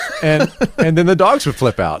and then the dogs would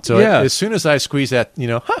flip out. So Yeah. as soon as I squeeze that,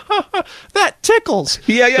 ha, ha, ha, that tickles.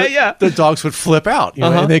 Yeah. The dogs would flip out,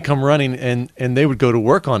 and they come running, and they would go to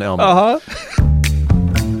work on Elmo.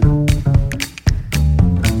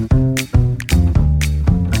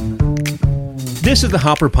 This is the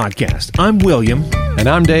Hopper Podcast. I'm William. And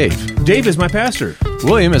I'm Dave. Dave is my pastor.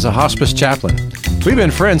 William is a hospice chaplain. We've been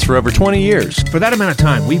friends for over 20 years. For that amount of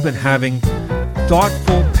time, we've been having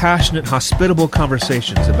thoughtful, passionate, hospitable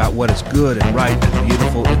conversations about what is good and right and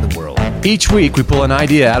beautiful in the world. Each week, we pull an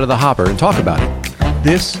idea out of the hopper and talk about it.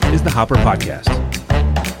 This is the Hopper Podcast.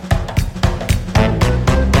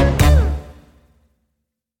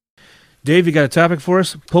 Dave, you got a topic for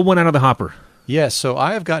us? Pull one out of the hopper. Yes, so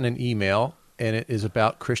I have gotten an email, and it is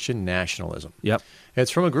about Christian nationalism. Yep.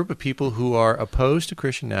 It's from a group of people who are opposed to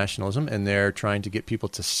Christian nationalism, and they're trying to get people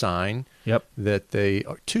to sign that they,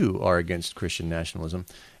 too, are against Christian nationalism.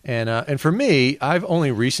 And for me, I've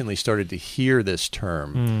only recently started to hear this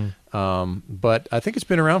term, but I think it's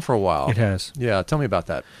been around for a while. It has. Yeah, tell me about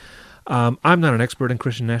that. I'm not an expert in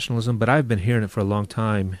Christian nationalism, but I've been hearing it for a long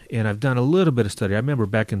time, and I've done a little bit of study. I remember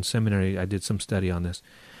back in seminary, I did some study on this.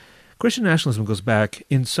 Christian nationalism goes back,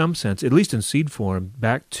 in some sense, at least in seed form,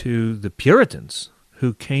 back to the Puritans,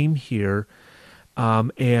 who came here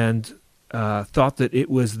and thought that it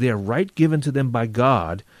was their right given to them by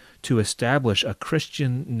God to establish a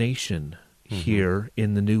Christian nation here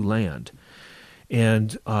in the new land.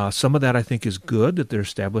 And some of that, I think, is good, that they're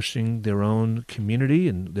establishing their own community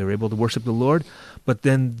and they're able to worship the Lord. But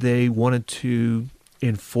then they wanted to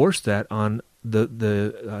enforce that on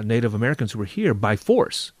the Native Americans who were here by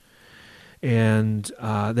force. And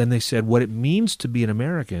then they said what it means to be an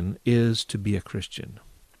American is to be a Christian.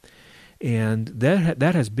 And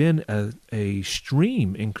that has been a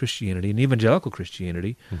stream in Christianity, in evangelical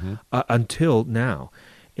Christianity, until now.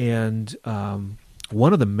 And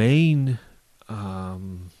one of the main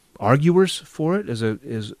arguers for it is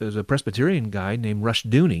a Presbyterian guy named Rush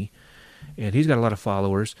Dooney, and he's got a lot of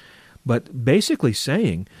followers, but basically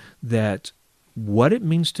saying that what it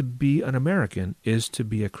means to be an American is to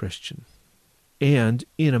be a Christian. And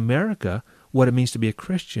in America, what it means to be a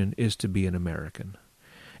Christian is to be an American.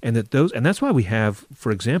 And that's why we have,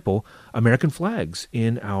 for example, American flags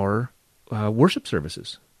in our worship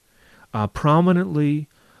services, prominently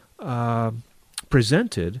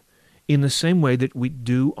presented in the same way that we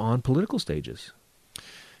do on political stages.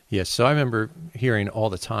 Yes, so I remember hearing all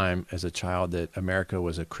the time as a child that America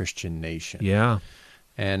was a Christian nation. Yeah.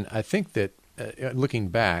 And I think that looking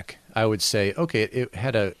back, I would say, okay, it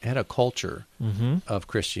had a culture of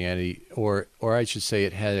Christianity, or I should say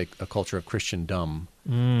it had a culture of Christendom,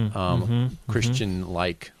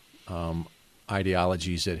 Christian-like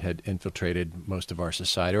ideologies that had infiltrated most of our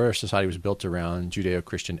society, or our society was built around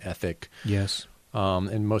Judeo-Christian ethic. Yes.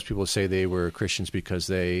 And most people say they were Christians because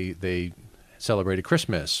they celebrated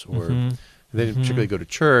Christmas, or they didn't particularly go to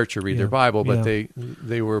church or read their Bible, but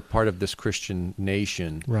they were part of this Christian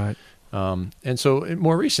nation. Right. And so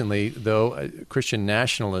more recently, though, Christian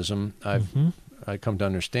nationalism, I come to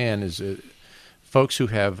understand, is folks who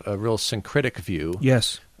have a real syncretic view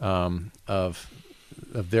of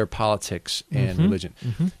their politics and religion.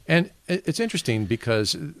 And it's interesting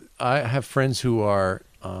because I have friends who are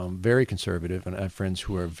very conservative, and I have friends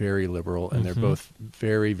who are very liberal, and they're both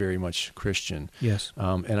very, very much Christian. Yes.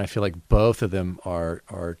 And I feel like both of them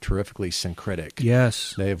are terrifically syncretic.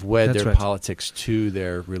 Yes. They have wed That's their right. politics to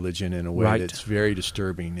their religion in a way that's very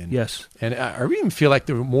disturbing. And, yes. And I even feel like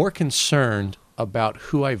they're more concerned about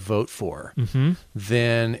who I vote for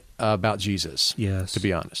than about Jesus, to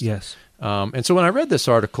be honest. Yes. And so when I read this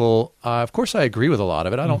article, of course I agree with a lot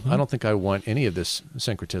of it. I don't think I want any of this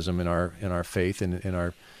syncretism in our faith and in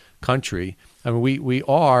our country. I mean, we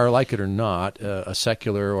are, like it or not, a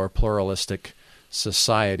secular or pluralistic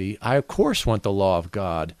society. I of course want the law of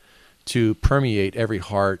God to permeate every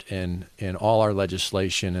heart and in all our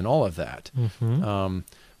legislation and all of that.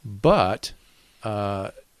 But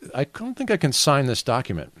I don't think I can sign this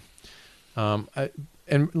document.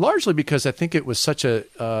 And largely because I think it was such a,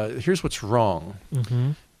 here's what's wrong.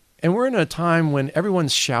 And we're in a time when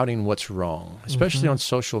everyone's shouting what's wrong, especially on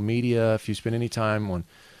social media. If you spend any time on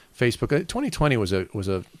Facebook, 2020 was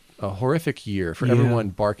a horrific year for everyone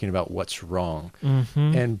barking about what's wrong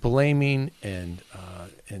and blaming and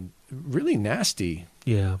really nasty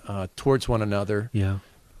towards one another. Yeah.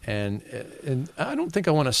 And I don't think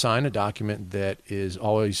I want to sign a document that is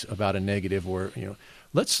always about a negative, or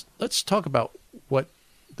let's talk about what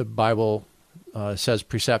the Bible says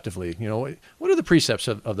preceptively. What are the precepts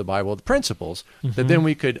of the Bible, the principles that then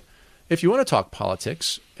we could if you want to talk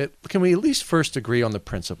politics, can we at least first agree on the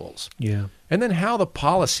principles? Yeah. And then how the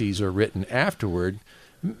policies are written afterward,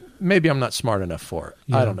 maybe I'm not smart enough for.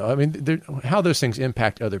 Yeah. I don't know. I mean, how those things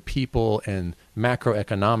impact other people and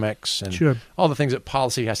macroeconomics and Sure. all the things that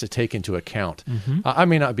policy has to take into account. Mm-hmm. I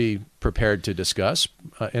may not be prepared to discuss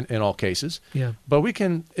in all cases, Yeah. but we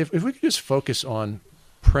can, if we could just focus on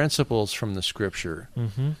principles from the Scripture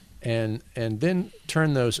Mm-hmm. and then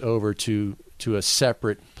turn those over to a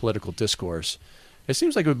separate political discourse, it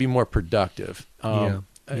seems like it would be more productive. Yeah.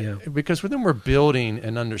 Because then we're building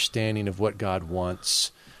an understanding of what God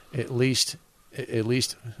wants, at least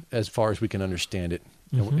as far as we can understand it.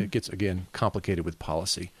 Mm-hmm. It gets, again, complicated with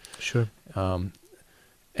policy. Sure.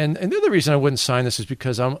 And the other reason I wouldn't sign this is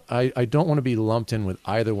because I don't want to be lumped in with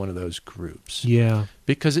either one of those groups. Yeah.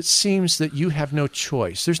 Because it seems that you have no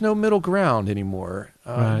choice. There's no middle ground anymore.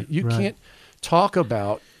 You can't talk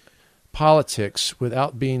about politics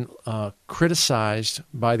without being criticized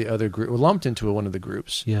by the other group or lumped into one of the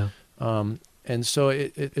groups. Yeah. And so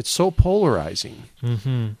it's so polarizing.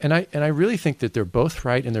 Mm-hmm. And I really think that they're both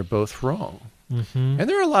right and they're both wrong. Mm-hmm. And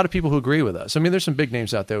there are a lot of people who agree with us. I mean, there's some big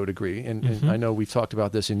names out there who would agree. And Mm-hmm. I know we've talked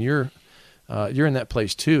about this in you're in that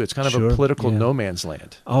place too. It's kind of Sure, a political yeah. no man's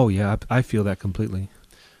land. Oh, yeah. I feel that completely.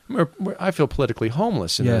 I feel politically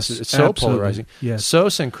homeless in Yes, this. It's so absolutely. polarizing, Yes. so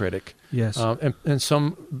syncretic. Yes. And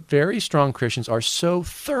some very strong Christians are so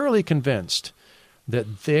thoroughly convinced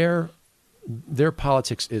that their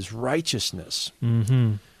politics is righteousness.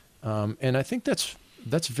 Mm-hmm. And I think that's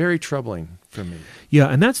very troubling for me. Yeah,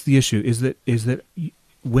 and that's the issue, is that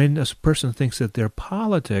when a person thinks that their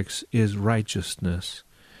politics is righteousness,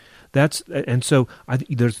 so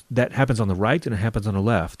that happens on the right and it happens on the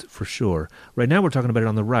left for sure. Right now we're talking about it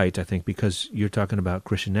on the right, I think, because you're talking about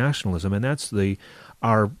Christian nationalism, and that's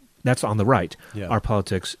on the right. Yeah. Our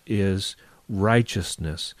politics is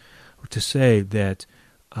righteousness. To say that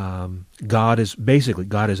God is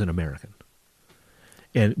an American.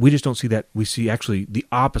 And we just don't see that. We see actually the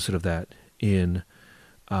opposite of that in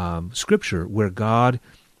Scripture, where God,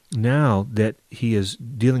 now that He is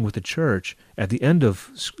dealing with the church, at the end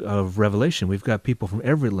of Revelation, we've got people from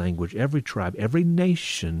every language, every tribe, every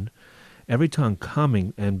nation, every tongue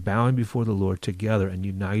coming and bowing before the Lord together and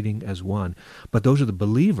uniting as one. But those are the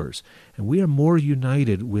believers, and we are more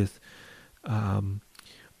united with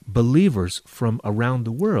believers from around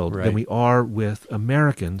the world Right. than we are with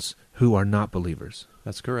Americans who are not believers.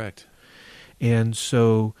 That's correct. And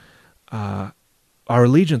so our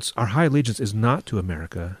high allegiance is not to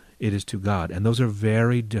America, it is to God. And those are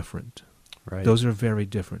very different. Right. Those are very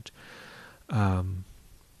different.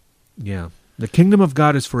 Yeah. The kingdom of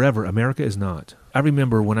God is forever. America is not. I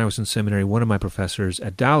remember when I was in seminary, one of my professors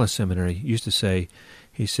at Dallas Seminary used to say,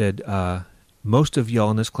 he said, most of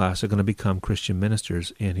y'all in this class are going to become Christian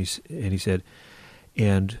ministers. And he said,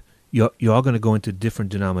 and you're all going to go into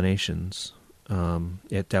different denominations.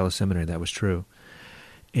 At Dallas Seminary, that was true.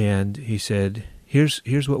 And he said,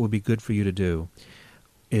 here's what would be good for you to do,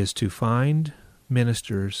 is to find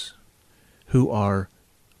ministers who are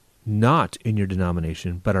not in your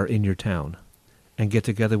denomination, but are in your town, and get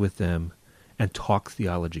together with them and talk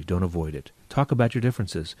theology. Don't avoid it. Talk about your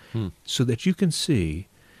differences so that you can see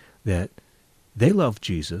that they love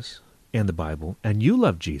Jesus and the Bible, and you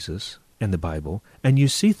love Jesus and the Bible, and you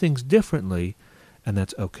see things differently, and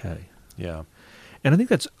that's okay. Yeah. And I think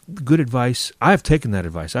that's good advice. I've taken that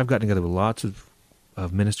advice. I've gotten together with lots of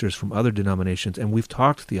ministers from other denominations, and we've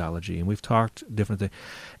talked theology, and we've talked different things,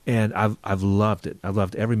 and I've loved it. I've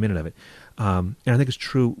loved every minute of it. And I think it's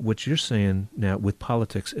true what you're saying now with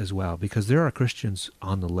politics as well, because there are Christians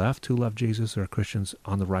on the left who love Jesus, there are Christians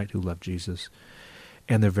on the right who love Jesus,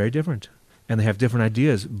 and they're very different, and they have different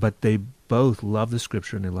ideas, but they both love the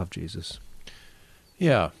Scripture and they love Jesus.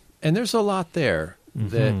 Yeah, and there's a lot there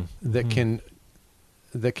that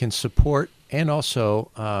can support and also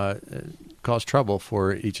cause trouble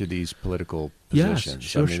for each of these political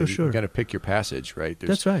positions. Yes, sure. You've got to pick your passage, right?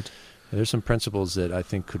 That's right. There's some principles that I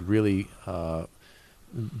think could really,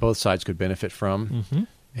 both sides could benefit from. Mm-hmm.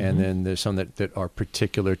 And then there's some that are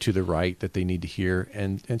particular to the right that they need to hear,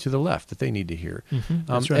 and to the left that they need to hear.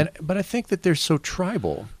 That's right. But I think that they're so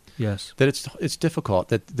tribal. Yes. That it's difficult.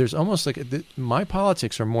 That there's almost like my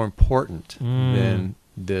politics are more important than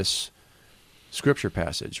this Scripture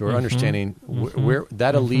passage, or understanding where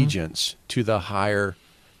that allegiance to the higher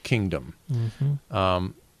kingdom.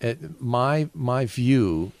 My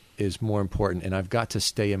view is more important, and I've got to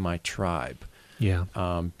stay in my tribe. Yeah.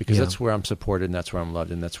 Because that's where I'm supported, and that's where I'm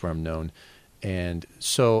loved, and that's where I'm known. And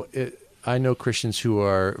so I know Christians who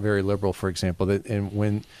are very liberal, for example, and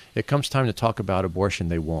when it comes time to talk about abortion,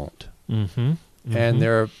 they won't. and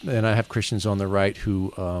I have Christians on the right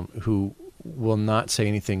who will not say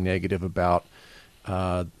anything negative about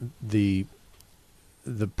the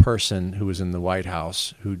person who was in the White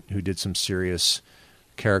House who did some serious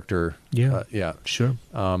character. Sure.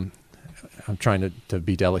 I'm trying to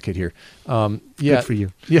be delicate here. Good for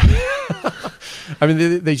you. Yeah. I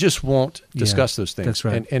mean, they just won't discuss those things. That's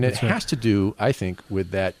right. And it has to do, I think,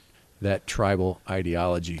 with that tribal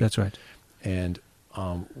ideology. That's right. And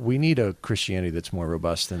we need a Christianity that's more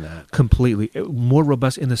robust than that. Completely. More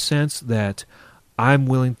robust in the sense that I'm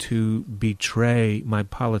willing to betray my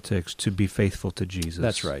politics to be faithful to Jesus.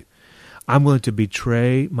 That's right. I'm willing to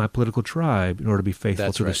betray my political tribe in order to be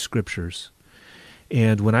faithful to the Scriptures.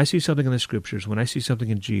 And when I see something in the Scriptures, when I see something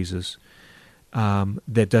in Jesus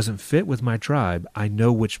that doesn't fit with my tribe, I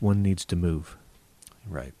know which one needs to move.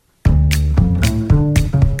 Right.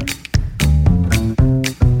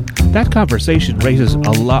 That conversation raises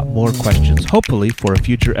a lot more questions, hopefully for a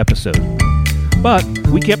future episode. But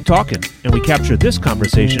we kept talking, and we captured this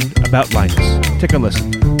conversation about Linus. Take a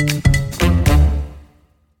listen.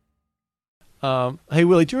 Hey,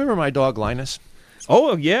 Willie, do you remember my dog Linus?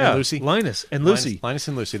 Oh, yeah. And Lucy? Linus and Lucy. Linus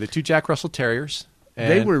and Lucy, the two Jack Russell Terriers.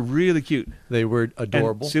 They were really cute. They were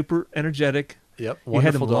adorable. And super energetic. Yep, wonderful. You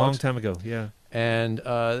had them a long dogs. time ago, yeah. And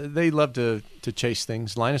they loved to chase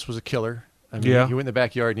things. Linus was a killer. I mean, he went in the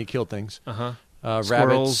backyard and he killed things.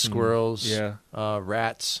 Rabbits, squirrels,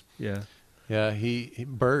 rats. Yeah. Yeah, he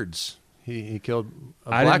birds. He killed a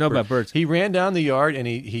blackbird. I didn't know about birds. He ran down the yard and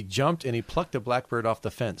he jumped and he plucked a blackbird off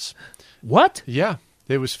the fence. What? Yeah.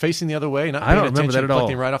 It was facing the other way, not I paying don't attention, remember that at all.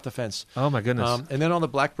 plucked him right off the fence. Oh, my goodness. And then all the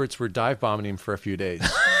blackbirds were dive bombing him for a few days.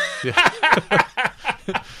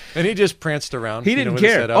 And he just pranced around. He didn't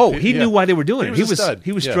care. He knew why they were doing it. He was a stud.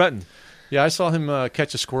 He was strutting. Yeah, I saw him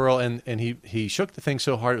catch a squirrel, and he shook the thing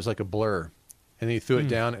so hard it was like a blur, and he threw it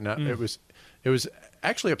down, and it was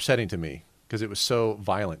actually upsetting to me because it was so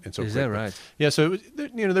violent and so. Is quick. that right? Yeah, so it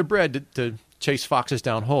was, they're bred to chase foxes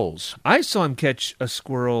down holes. I saw him catch a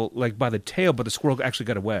squirrel like by the tail, but the squirrel actually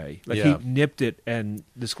got away. Like he nipped it, and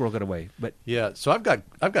the squirrel got away. But yeah, so I've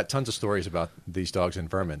got tons of stories about these dogs and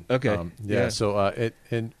vermin. Okay, So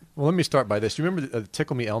let me start by this. You remember the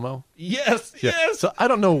Tickle Me Elmo? Yes, yes. So I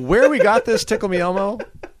don't know where we got this Tickle Me Elmo.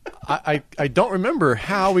 I don't remember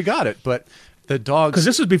how we got it, but the dogs. Because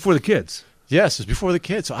this was before the kids. Yes, it was before the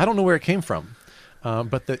kids. So I don't know where it came from,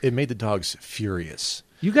 but it made the dogs furious.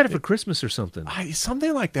 You got it for Christmas or something?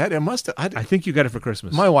 Something like that. It must have. I think you got it for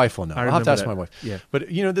Christmas. My wife will know. I'll have to ask that. my wife. Yeah. But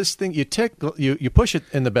this thing, you push it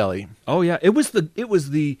in the belly. Oh yeah, it was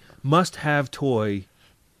the must-have toy.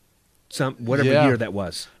 Whatever year that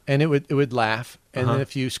was. And it would laugh, and then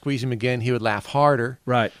if you squeeze him again, he would laugh harder.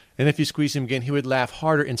 Right. And if you squeeze him again, he would laugh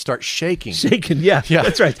harder and start shaking. Yeah,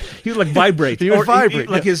 that's right. He would like vibrate. He would vibrate.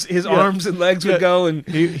 Like his arms and legs would go, and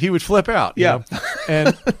he would flip out. Yeah.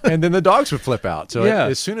 And then the dogs would flip out. So Yeah.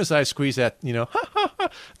 as soon as I squeeze that,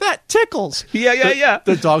 that tickles. Yeah.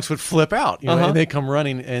 The dogs would flip out, and they'd come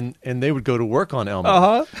running, and they would go to work on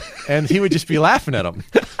Elmo. And he would just be laughing at them.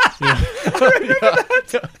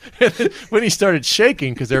 When he started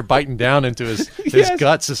shaking because they're biting down into his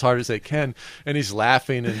guts as hard as they can, and he's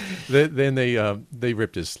laughing, and then they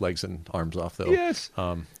ripped his legs and arms off though. Yes.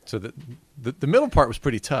 So the middle part was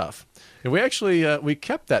pretty tough, and we actually we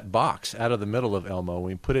kept that box out of the middle of Elmo.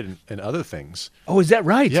 We put it in other things. Oh, is that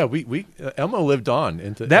right? Yeah, we Elmo lived on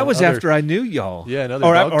into that was after I knew y'all. Yeah, and other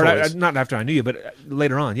dog toys. Not after I knew you, but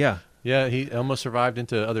later on. Yeah. Yeah, Elmo survived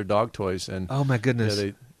into other dog toys, and oh my goodness.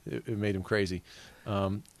 Yeah, it made him crazy.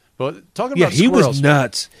 But talking yeah, about he squirrels, was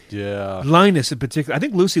nuts. Yeah, Linus in particular. I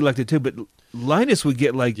think Lucy liked it too, but Linus would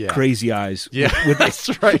get like crazy eyes. Yeah, with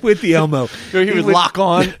that's right. With the Elmo, he would lock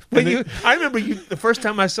on. I remember the first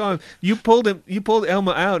time I saw him. You pulled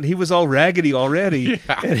Elmo out, and he was all raggedy already,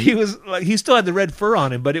 and he was like he still had the red fur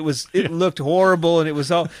on him, but it looked horrible, and it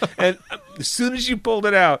was all. And as soon as you pulled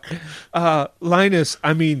it out, Linus,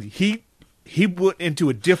 I mean he went into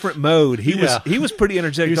a different mode. He was pretty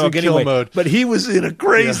energetic dog anyway, mode. But he was in a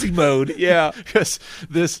crazy mode. Yeah, because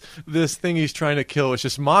this thing he's trying to kill was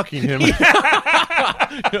just mocking him. That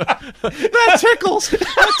tickles.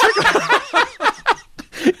 That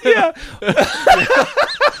tickles. Yeah.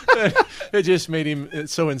 It just made him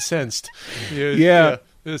so incensed.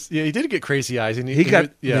 He did get crazy eyes, and he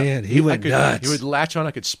went nuts. He would latch on.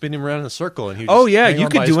 I could spin him around in a circle, and he. You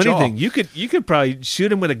could do anything. You could probably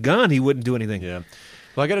shoot him with a gun. He wouldn't do anything. Yeah.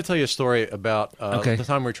 Well, I got to tell you a story about the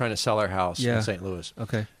time we were trying to sell our house in St. Louis.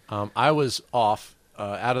 Okay. I was off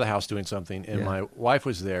out of the house doing something, and my wife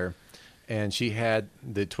was there, and she had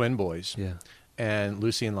the twin boys. Yeah. and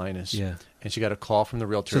Lucy and Linus. Yeah. And she got a call from the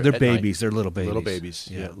realtor. So they're at babies. night. They're little babies. Little babies.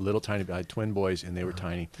 Yeah. Yeah. Little tiny. I had twin boys, and they were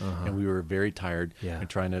tiny. And we were very tired and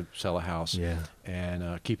trying to sell a house. Yeah.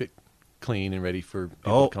 And keep it clean and ready for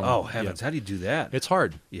people to come. Oh, heavens. How do you do that? It's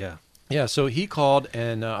hard. Yeah. Yeah. So he called,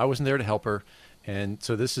 and I wasn't there to help her. And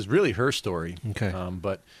so this is really her story. Okay.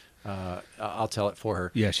 But I'll tell it for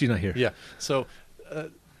her. Yeah, she's not here. Yeah. So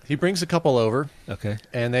he brings a couple over. Okay.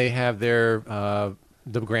 And they have their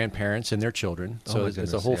the grandparents and their children. So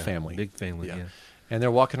it's a whole family. Big family, yeah. And they're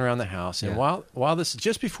walking around the house. And while this,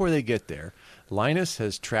 just before they get there, Linus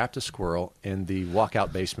has trapped a squirrel in the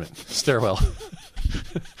walkout basement stairwell.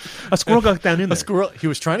 A squirrel got down in there. A squirrel. He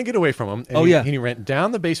was trying to get away from him. And he ran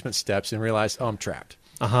down the basement steps and realized, I'm trapped.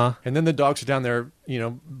 Uh-huh. And then the dogs are down there,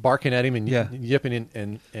 barking at him and yipping,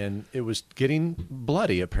 and it was getting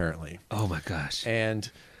bloody, apparently. Oh, my gosh. And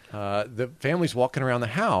the family's walking around the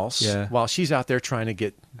house while she's out there trying to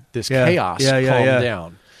get this chaos calmed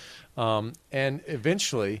down. And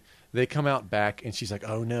eventually they come out back, and she's like,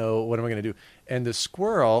 oh, no, what am I going to do? And the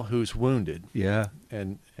squirrel, who's wounded,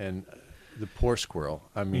 and the poor squirrel,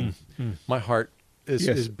 I mean, my heart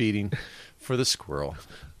is beating for the squirrel.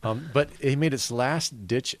 But he made its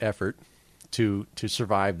last-ditch effort to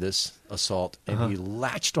survive this assault, and he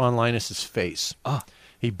latched on Linus's face.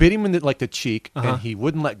 He bit him in the cheek, and he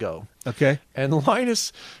wouldn't let go. Okay. And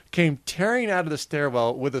Linus came tearing out of the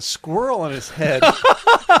stairwell with a squirrel on his head,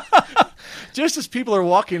 just as people are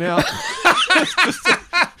walking out.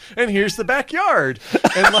 And here's the backyard.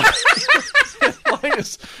 And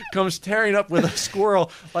Linus comes tearing up with a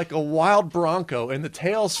squirrel like a wild bronco, and the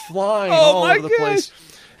tail's flying all over the place.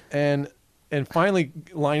 And finally,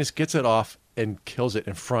 Linus gets it off and kills it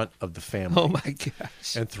in front of the family. Oh, my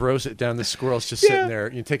gosh. And throws it down. The squirrel's just sitting there,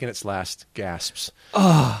 taking its last gasps.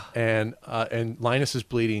 And Linus is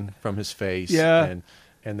bleeding from his face. Yeah.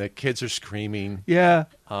 And the kids are screaming. Yeah.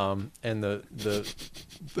 And the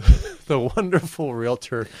wonderful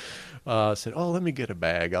realtor said, "Oh, let me get a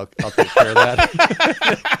bag. I'll take care of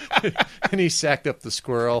that." And he sacked up the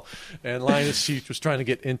squirrel. And Linus, she was trying to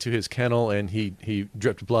get into his kennel, and he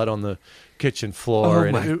dripped blood on the kitchen floor.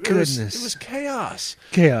 Oh, my goodness. It was chaos.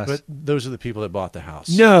 Chaos. But those are the people that bought the house.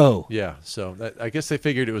 No. Yeah. So I guess they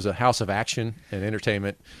figured it was a house of action and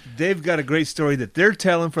entertainment. They've got a great story that they're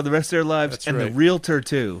telling for the rest of their lives. That's and right. The realtor,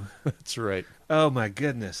 too. That's right. Oh, my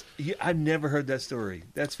goodness. I've never heard that story.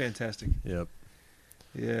 That's fantastic. Yep.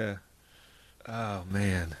 Yeah. Oh,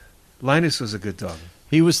 man. Linus was a good dog.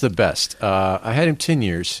 He was the best. I had him 10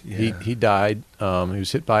 years. Yeah. He died. He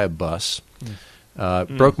was hit by a bus.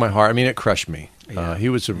 Broke my heart. I mean, it crushed me. Yeah. He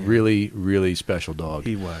was a really, really special dog.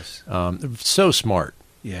 He was. So smart.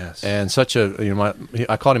 Yes. And such a,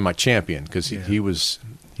 I called him my champion because he was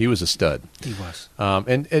a stud. He was.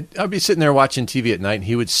 And I'd be sitting there watching TV at night, and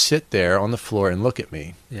he would sit there on the floor and look at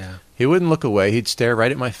me. Yeah. He wouldn't look away. He'd stare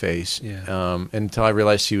right at my face Yeah. until I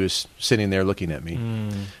realized he was sitting there looking at me.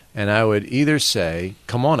 And I would either say,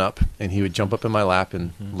 "Come on up," and he would jump up in my lap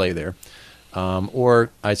and lay there. Or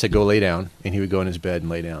I'd say, "Go lay down," and he would go in his bed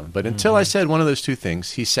and lay down. But until I said one of those two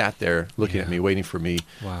things, he sat there looking at me, waiting for me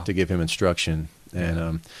to give him instruction.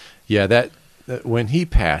 And that when he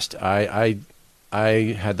passed, I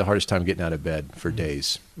had the hardest time getting out of bed for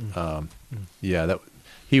days.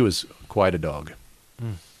 He was quite a dog.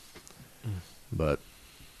 But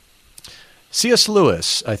C.S.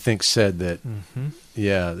 Lewis, I think, said that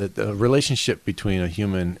that the relationship between a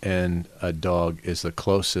human and a dog is the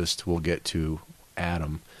closest we'll get to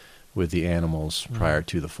Adam with the animals prior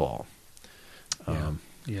to the fall. And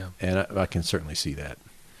I can certainly see that.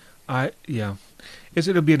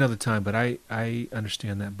 It'll be another time, but I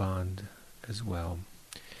understand that bond as well.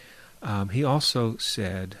 He also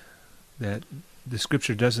said that the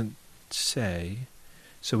Scripture doesn't say,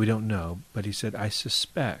 so we don't know, but he said, I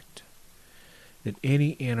suspect that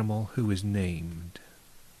any animal who is named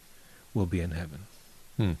will be in heaven.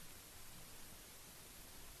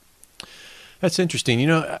 That's interesting.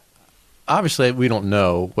 Obviously we don't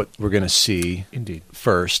know what we're going to see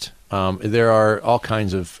first. There are all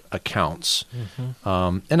kinds of accounts. And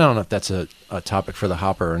I don't know if that's a topic for the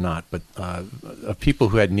hopper or not, but of people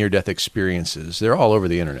who had near-death experiences. They're all over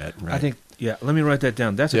the internet, right? I think, let me write that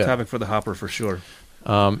down. That's a topic for the hopper for sure.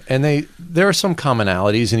 And there are some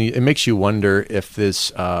commonalities, and it makes you wonder if this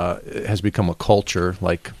has become a culture,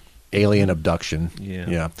 like alien abduction.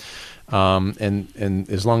 And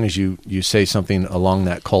as long as you say something along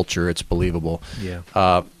that culture, it's believable.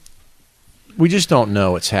 We just don't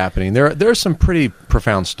know what's happening. There are some pretty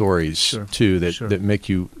profound stories too that make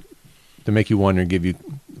you wonder and give you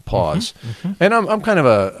pause. And I'm kind of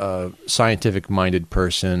a scientific-minded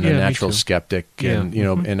person, a Yeah, me natural too. skeptic, and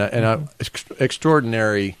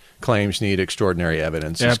extraordinary claims need extraordinary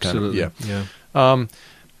evidence. It's Absolutely. Kind of, yeah.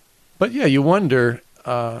 But yeah, you wonder,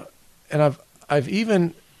 and I've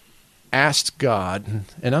even asked God,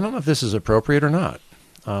 and I don't know if this is appropriate or not,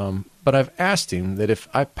 but I've asked him that if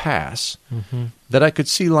I pass, that I could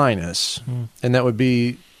see Linus, and that would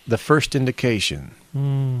be the first indication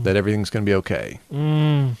that everything's going to be okay.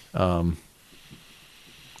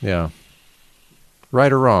 Yeah.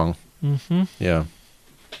 Right or wrong. Yeah.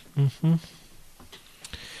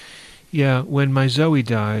 Yeah, when my Zoe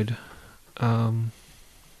died, I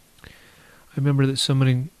remember that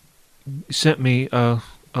somebody sent me a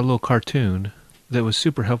little cartoon that was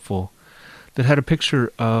super helpful, that had a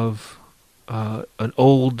picture of an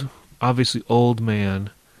obviously old man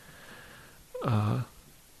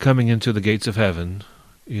coming into the gates of heaven,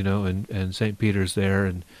 and St. Peter's there,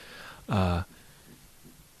 and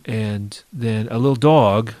then a little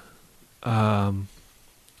dog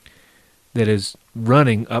that is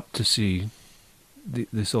running up to see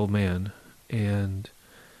this old man, and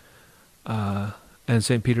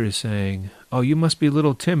St. Peter is saying, "Oh, you must be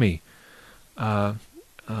little Timmy.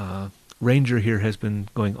 Ranger here has been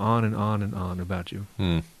going on and on and on about you."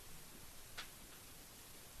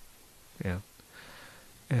 Yeah.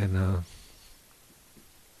 And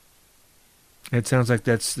it sounds like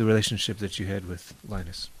that's the relationship that you had with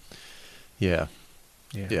Linus. Yeah.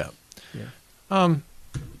 Yeah.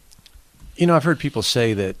 I've heard people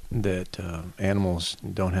say that animals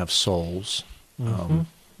don't have souls,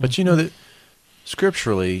 but you know that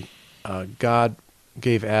scripturally, God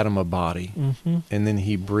gave Adam a body, and then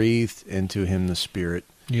he breathed into him the spirit.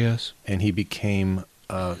 Yes. And he became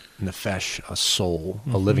a nefesh, a soul,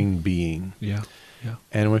 a living being. Yeah.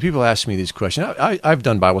 And when people ask me these questions, I've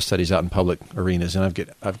done Bible studies out in public arenas, and I've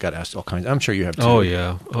got asked all kinds. I'm sure you have too. Oh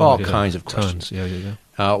yeah. All kinds of questions. Tons.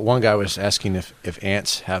 Yeah. One guy was asking if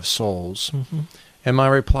ants have souls, and my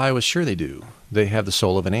reply was, sure they do. They have the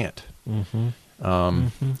soul of an ant. Yeah.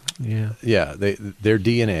 Their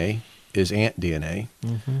DNA is ant DNA,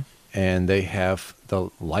 and they have the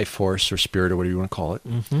life force or spirit or whatever you want to call it,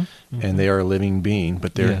 and they are a living being,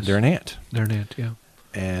 but they're an ant. They're an ant. Yeah.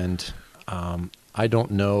 And I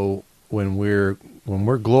don't know when we're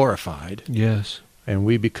glorified. Yes. And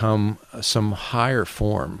we become some higher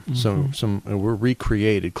form, some we're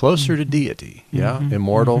recreated closer to deity,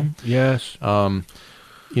 immortal. Yes.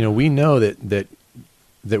 We know that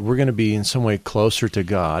we're going to be in some way closer to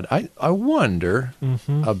God. I wonder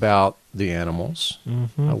about the animals.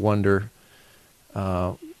 I wonder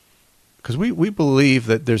because we believe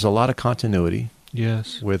that there's a lot of continuity.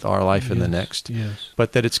 Yes. With our life in the next. Yes.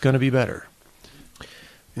 But that it's going to be better.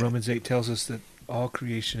 Romans 8 tells us that all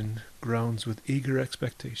creation groans with eager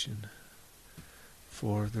expectation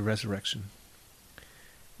for the resurrection.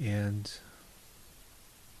 And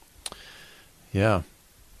yeah,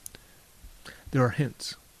 there are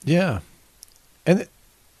hints. Yeah. And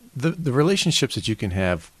the relationships that you can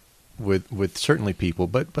have with certainly people,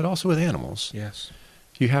 but also with animals. Yes.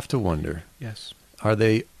 You have to wonder. Yes.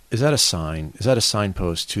 Is that a sign? Is that a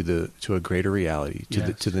signpost to a greater reality,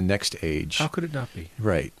 to the next age? How could it not be?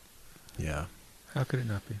 Right. Yeah. How could it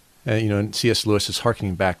not be? And C.S. Lewis is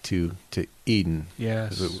harkening back to Eden.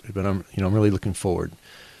 Yes. But I'm really looking forward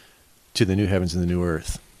to the new heavens and the new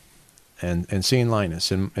earth, and seeing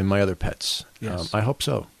Linus and my other pets. Yes. I hope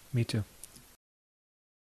so. Me too.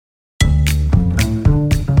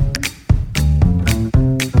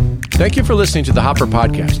 Thank you for listening to the Hopper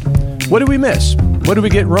Podcast. What did we miss? What did we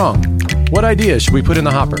get wrong? What ideas should we put in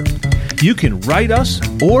the hopper? You can write us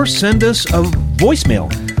or send us a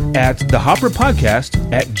voicemail at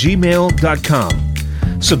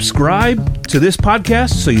thehopperpodcast@gmail.com. Subscribe to this podcast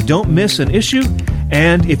so you don't miss an issue.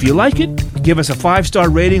 And if you like it, give us a 5-star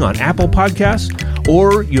rating on Apple Podcasts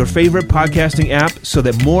or your favorite podcasting app so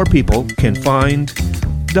that more people can find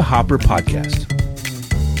the Hopper Podcast.